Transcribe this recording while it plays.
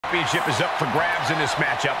championship is up for grabs in this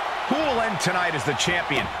matchup. Who will end tonight as the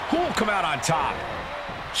champion? Who will come out on top?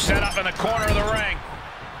 Set up in the corner of the ring.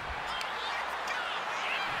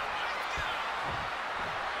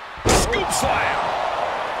 Scoop slam.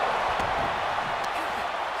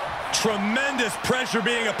 Tremendous pressure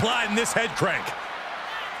being applied in this head crank.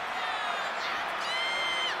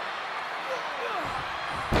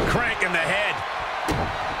 Crank in the head.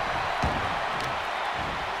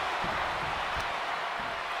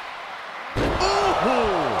 Ooh.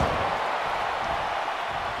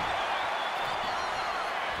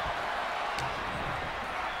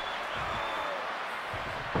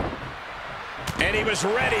 And he was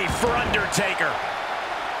ready for Undertaker.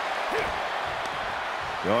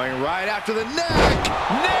 Going right after the neck.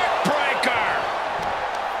 Neck breaker.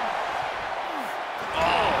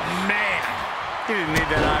 Oh, man. He didn't need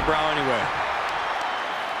that eyebrow anyway.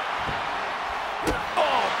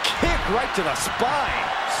 Oh, kick right to the spine.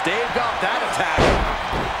 Staved off that attack.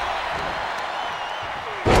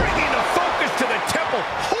 Bringing the focus to the temple,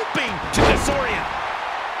 hoping to disorient.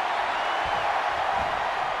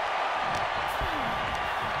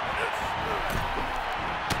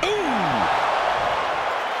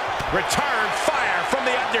 Return fire from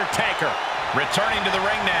the Undertaker. Returning to the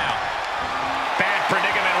ring now. Bad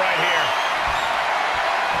predicament right here.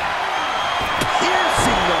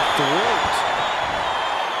 Piercing the throat.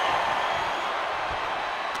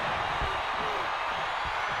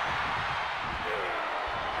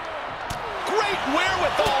 Great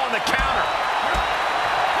wherewithal on the counter.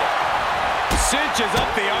 Cinches up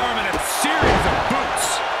the arm in a series of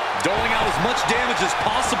boots. Doling out as much damage as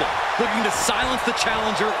possible. Looking to silence the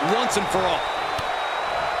challenger once and for all.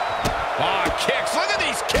 Oh, kicks. Look at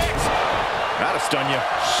these kicks. That'll stun you.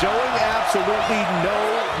 Showing absolutely no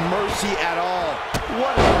mercy at all.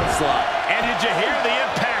 What an onslaught. And did you hear the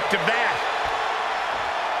impact of that?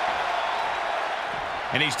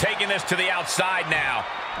 And he's taking this to the outside now.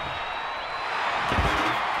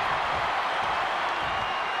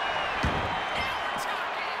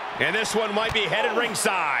 And this one might be headed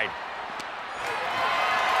ringside.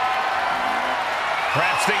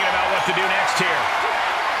 Perhaps thinking about what to do next here.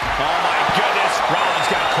 Oh, my goodness. Rollins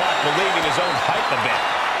got caught believing his own hype a bit.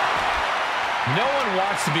 No one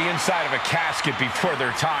wants to be inside of a casket before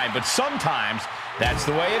their time, but sometimes that's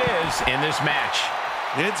the way it is in this match.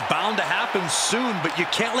 It's bound to happen soon, but you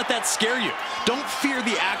can't let that scare you. Don't fear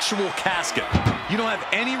the actual casket. You don't have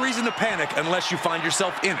any reason to panic unless you find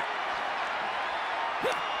yourself in it.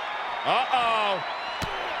 Uh-oh.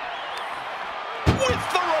 With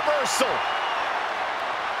the reversal.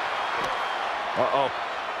 Uh-oh.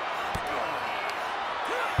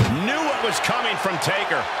 Knew what was coming from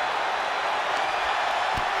Taker.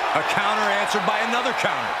 A counter answered by another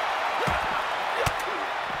counter.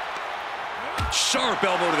 Sharp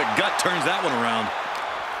elbow to the gut turns that one around.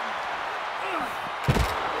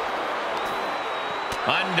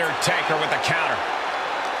 Undertaker with the counter.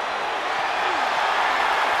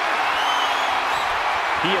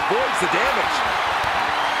 He avoids the damage.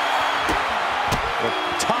 The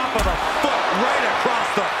top of the foot right across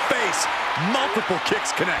the face. Multiple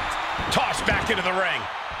kicks connect. Tossed back into the ring.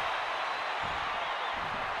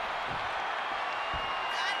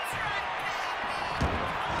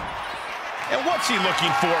 And what's he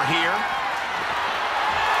looking for here?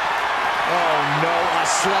 Oh, no, a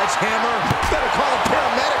sledgehammer. Better call the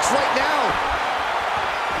paramedics right now.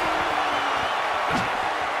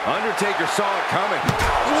 Undertaker saw it coming.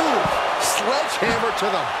 Ooh, sledgehammer to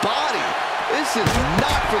the body. This is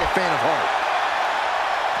not for the faint of heart.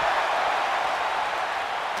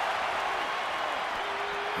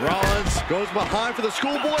 Rollins goes behind for the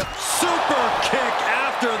schoolboy. Super kick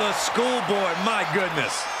after the schoolboy. My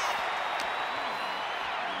goodness.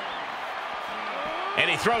 And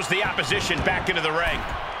he throws the opposition back into the ring.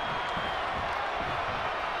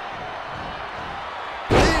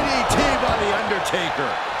 DDT by the Undertaker.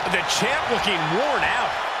 The champ looking worn out.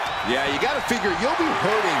 Yeah, you got to figure you'll be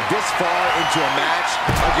hurting this far into a match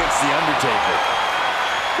against the Undertaker.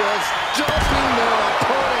 Just jumping their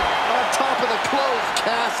opponent on top of the closed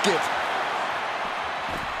casket.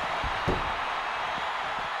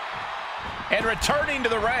 And returning to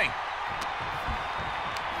the ring.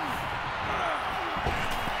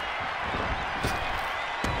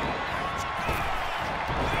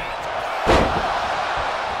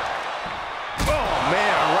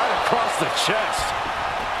 The chest.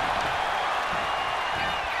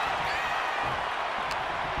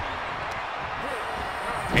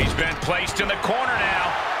 He's been placed in the corner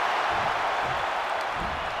now.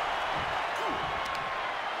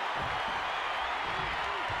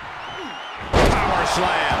 Power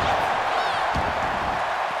slam.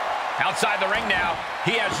 Outside the ring now.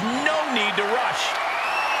 He has no need to rush.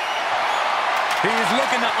 He's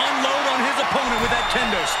looking to unload on his opponent with that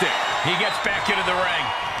kendo stick. He gets back into the ring.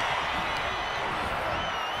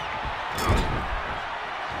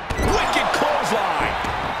 Wicked clothesline.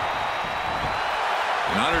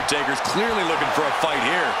 And Undertaker's clearly looking for a fight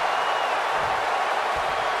here.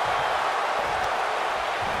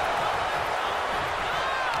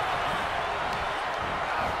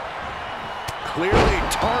 Clearly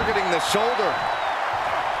targeting the shoulder.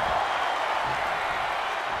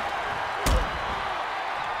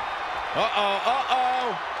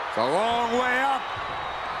 It's a long way up.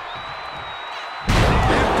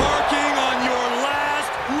 Embarking on your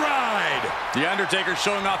last ride. The Undertaker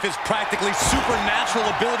showing off his practically supernatural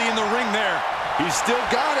ability in the ring there. He's still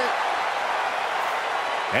got it.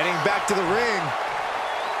 Heading back to the ring.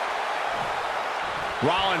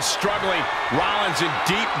 Rollins struggling. Rollins in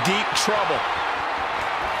deep, deep trouble.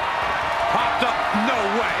 Popped up. No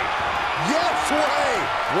way. Yes way.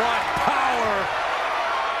 What power.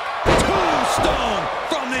 Tombstone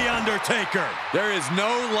from The Undertaker. There is no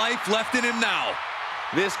life left in him now.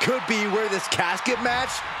 This could be where this casket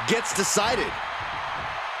match gets decided.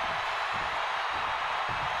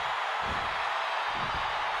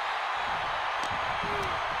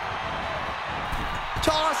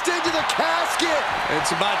 Tossed into the casket.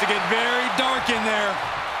 It's about to get very dark in there.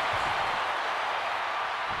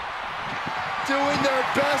 Doing their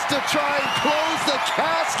best to try and close the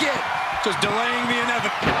casket. Just delaying the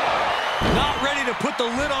inevitable. Not ready to put the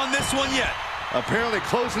lid on this one yet. Apparently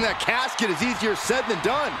closing that casket is easier said than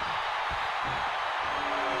done.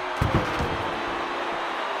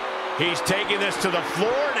 He's taking this to the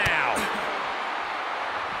floor now.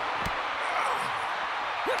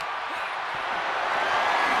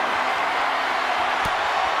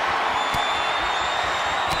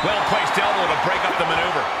 Well-placed elbow to break up the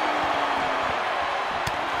maneuver.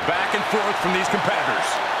 Back and forth from these competitors.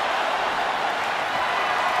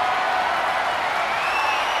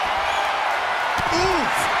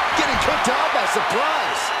 Oof! Getting cooked out by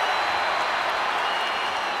surprise.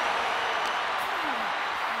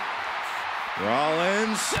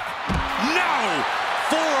 Rollins. No!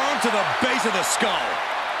 Forearm to the base of the skull.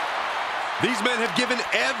 These men have given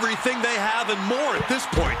everything they have and more at this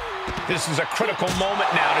point. This is a critical moment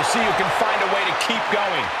now to see who can find a way to keep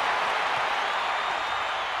going.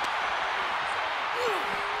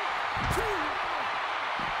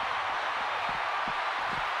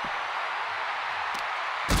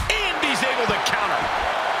 And he's able to counter.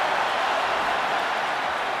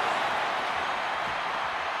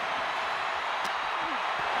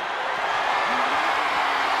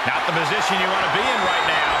 Not the position you want to be in right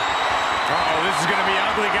now. Uh-oh, this is going to be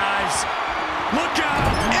ugly, guys. Look out!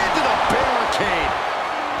 Into the barricade.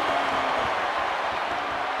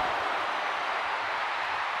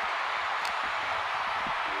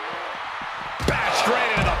 Back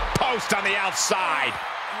straight into the post on the outside.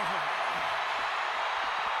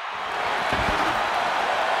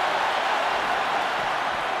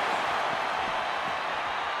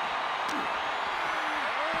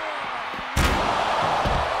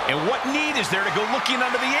 And what need is there to go looking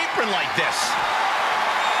under the apron like this?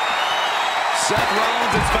 Seth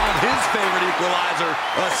Rollins has found his favorite equalizer,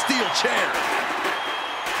 a steel chair.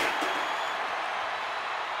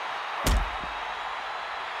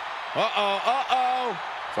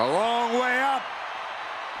 It's a long way up.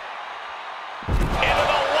 Into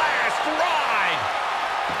the last ride.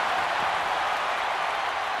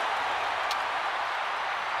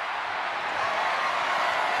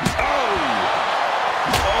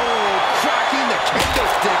 Cracking the kendo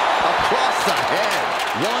stick across the head.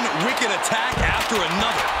 One wicked attack after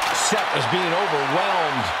another. Seth is being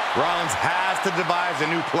overwhelmed. Rollins has to devise a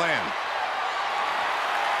new plan.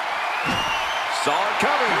 Saw it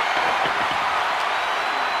coming.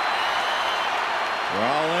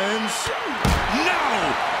 Rollins. No!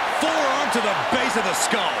 Forearm to the base of the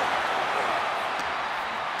skull.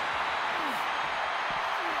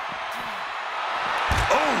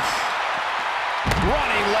 Oof!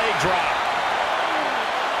 Running leg drop.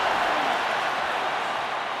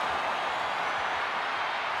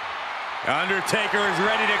 Undertaker is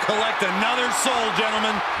ready to collect another soul,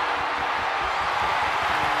 gentlemen.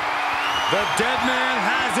 The dead man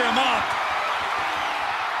has him up.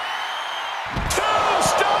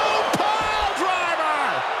 Tombstone pile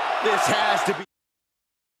driver. This has to be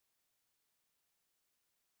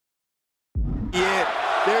it.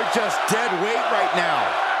 They're just dead weight right now.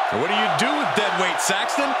 So what do you do with dead weight,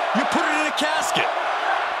 Saxton? You put it in a casket.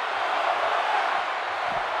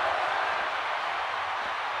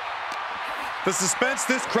 The suspense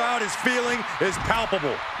this crowd is feeling is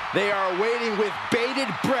palpable. They are waiting with bated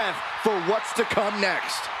breath for what's to come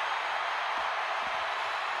next.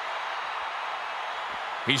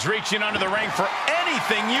 He's reaching under the ring for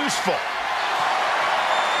anything useful.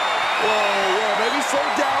 Whoa, maybe slow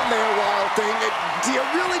down there, Wild Thing. Do you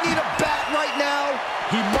really need a bat right now?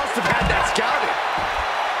 He must have had that scouted.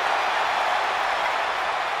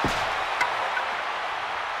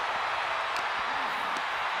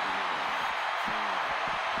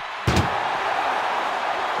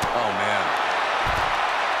 Oh, man.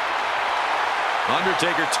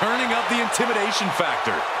 Undertaker turning up the intimidation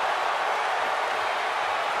factor.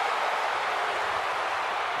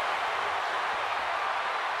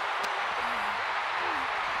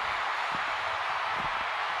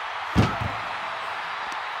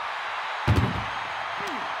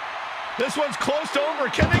 This one's close to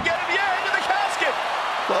over. Can they get him? Yeah, into the casket.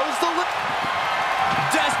 Close the lid.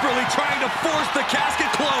 Desperately trying to force the casket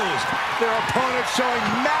closed. Their opponent showing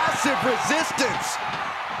massive resistance.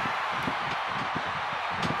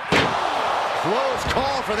 Close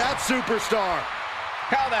call for that superstar.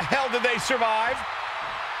 How the hell did they survive?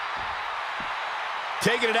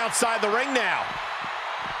 Taking it outside the ring now.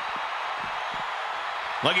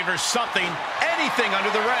 Looking for something, anything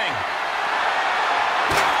under the ring.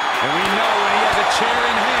 And we know when he has a chair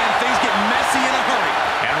in hand, things get messy in a hurry.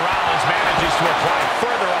 And Rollins manages to apply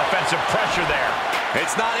further offensive pressure there.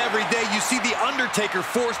 It's not every day you see the Undertaker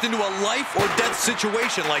forced into a life or death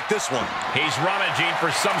situation like this one. He's rummaging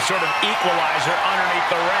for some sort of equalizer underneath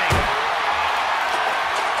the ring.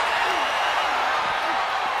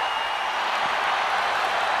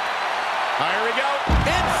 Here we go.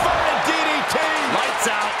 Inverted DDT. Lights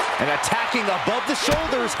out. And attacking above the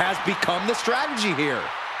shoulders has become the strategy here.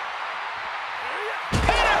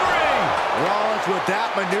 Rollins with that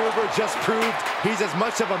maneuver just proved he's as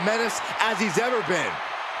much of a menace as he's ever been.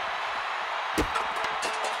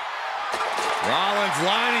 Rollins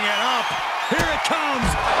lining it up. Here it comes.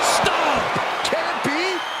 Stomp. Can it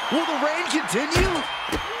be? Will the reign continue?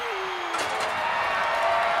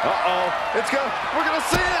 Uh-oh. We're gonna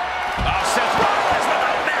see it. Oh, Seth Rollins with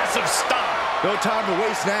a massive stomp. No time to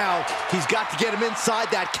waste now. He's got to get him inside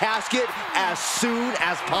that casket as soon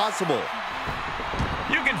as possible.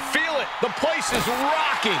 You can feel it. The place is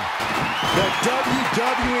rocking. The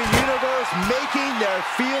WWE Universe making their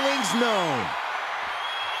feelings known.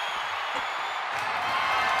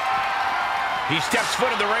 He steps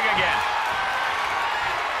foot in the ring again.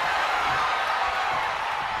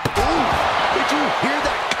 Ooh, did you hear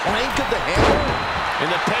that clank of the hammer?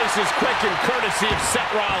 And the pace is quick and courtesy of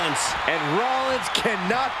Seth Rollins. And Rollins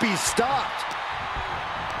cannot be stopped.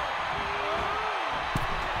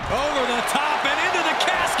 Over the top and into the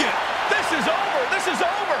casket. This is over. This is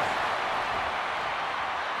over.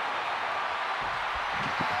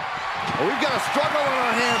 Well, we've got a struggle on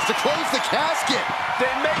our hands to close the casket.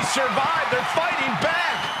 They may survive. They're fighting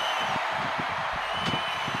back.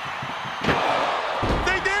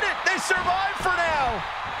 They did it. They survived for now.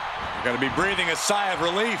 You're going to be breathing a sigh of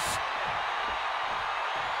relief.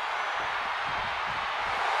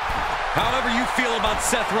 However you feel about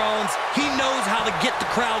Seth Rollins, he knows how to get the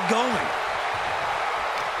crowd going.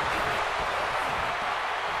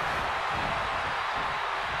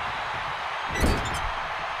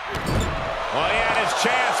 Well, he had his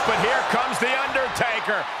chance, but here comes the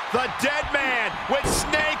Undertaker, the dead man with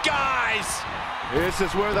snake eyes. This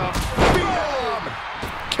is where the Phenom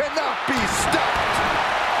cannot be stopped.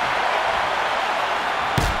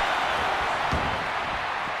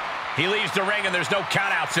 He leaves the ring, and there's no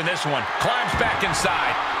countouts in this one. Climbs back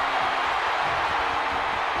inside.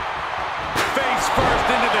 Face first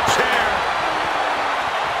into the chair.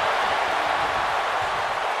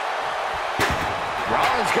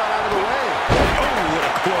 Rollins got out of the way. Oh, what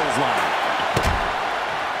a clothesline.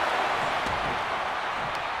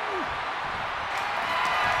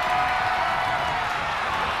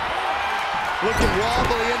 Looking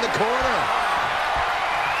wobbly in the corner.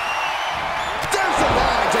 There's a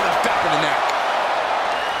line to the back of the neck.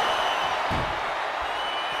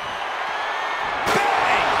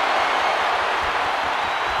 Bang!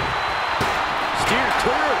 Steer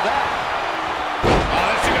clear of that. Oh,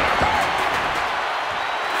 this is gonna hurt.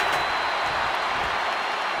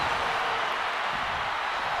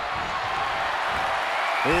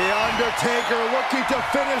 The Undertaker looking to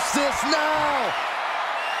finish this now.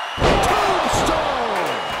 Tombstone!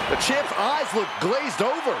 The champ's eyes look glazed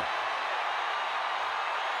over.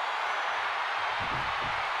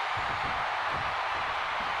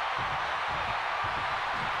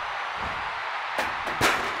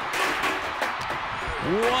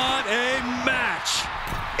 What a match!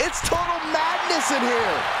 It's total madness in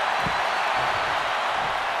here.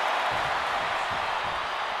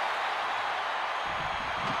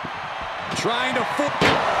 Trying to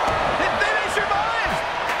They survived!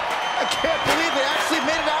 I can't believe they actually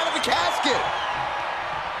made it out of the casket.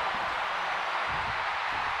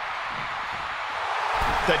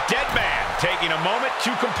 The dead man taking a moment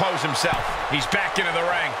to compose himself. He's back into the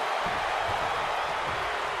ring.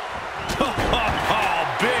 Oh,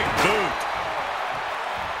 big boot.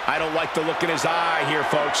 I don't like the look in his eye here,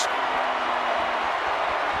 folks.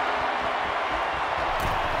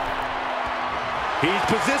 He's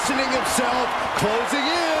positioning himself, closing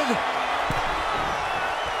in.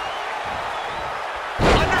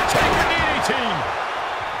 Undertaker DDT.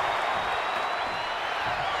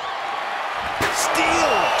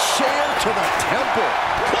 Steel chair to the temple.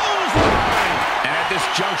 Clothesline. And at this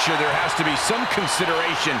juncture, there has to be some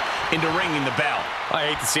consideration into ringing the bell. I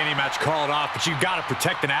hate to see any match called off, but you've got to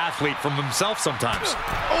protect an athlete from himself sometimes.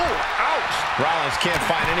 Oh, ouch. Rollins can't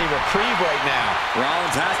find any reprieve right now.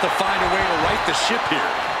 Rollins has to find a way to right the ship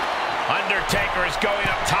here. Undertaker is going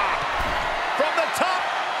up top. From the top.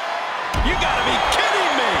 You gotta be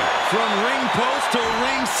kidding me. From ring post to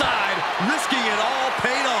ringside, risking it all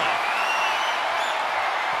paid off.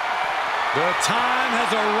 The time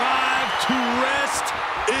has arrived to rest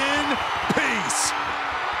in peace.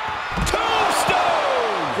 Tombstone!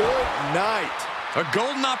 Good night. A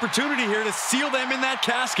golden opportunity here to seal them in that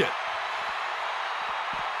casket.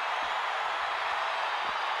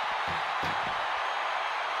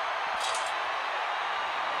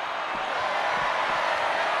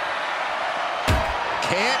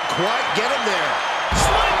 Can't quite get him there.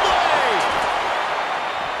 Sling blade!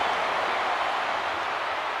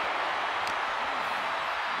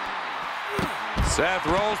 Seth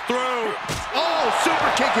rolls through. Oh,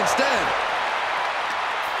 super kick instead.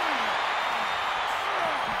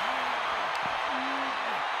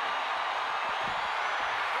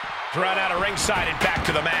 Thrown out of ringside and back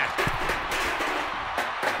to the mat.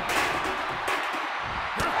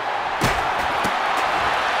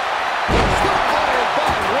 Fired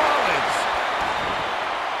by Rollins.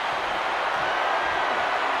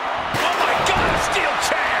 Oh my God, a steel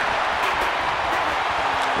chair!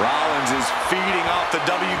 Rollins is feeding off the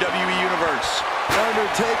WWE Universe.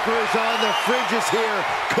 Undertaker is on the fringes here.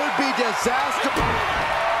 Could be disaster.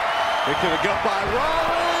 Picking it up by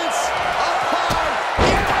Rollins. Up high.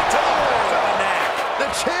 The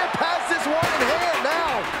champ has this one in hand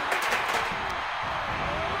now.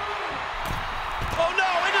 Oh no,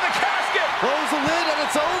 into the casket! Close the lid and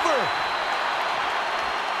it's over.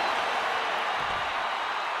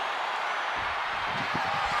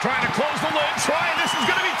 Trying to close the lid, this is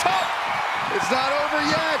gonna be tough. It's not over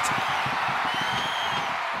yet.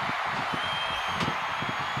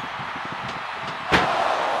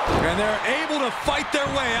 And they're able to fight their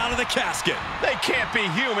way out of the casket. They can't be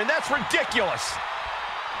human, that's ridiculous.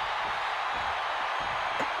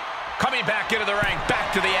 Coming back into the ring, back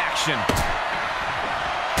to the action.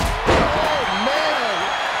 Oh, man.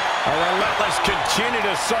 A relentless continued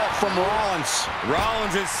assault from Rollins.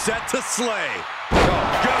 Rollins is set to slay. Oh,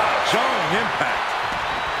 God, strong impact.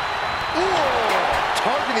 Ooh,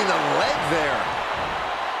 targeting the leg there.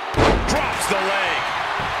 Drops the leg.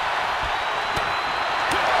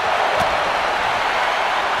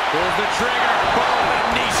 Pulls the trigger. Oh, a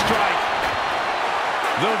knee strike.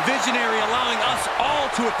 The visionary allowing us all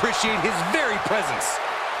to appreciate his very presence.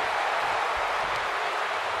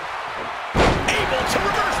 Able to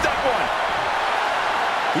reverse that one.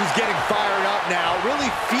 He's getting fired up now, really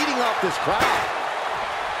feeding off this crowd.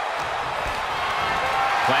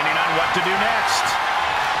 Planning on what to do next.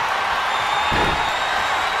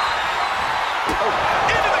 Oh,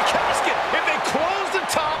 into the casket. If they close the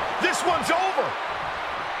top, this one's over.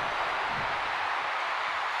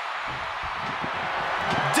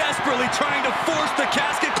 Desperately trying to force the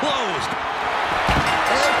casket closed.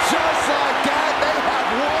 And just like that, they have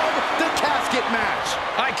won the casket match.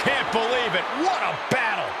 I can't believe it. What a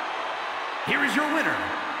battle. Here is your winner,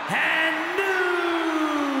 and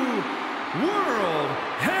new World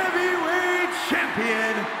Heavyweight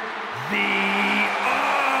Champion, The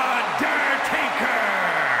Undertaker.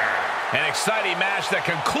 An exciting match that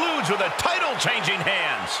concludes with a title-changing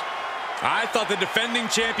hands. I thought the defending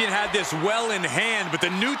champion had this well in hand, but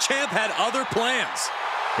the new champ had other plans.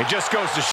 It just goes to show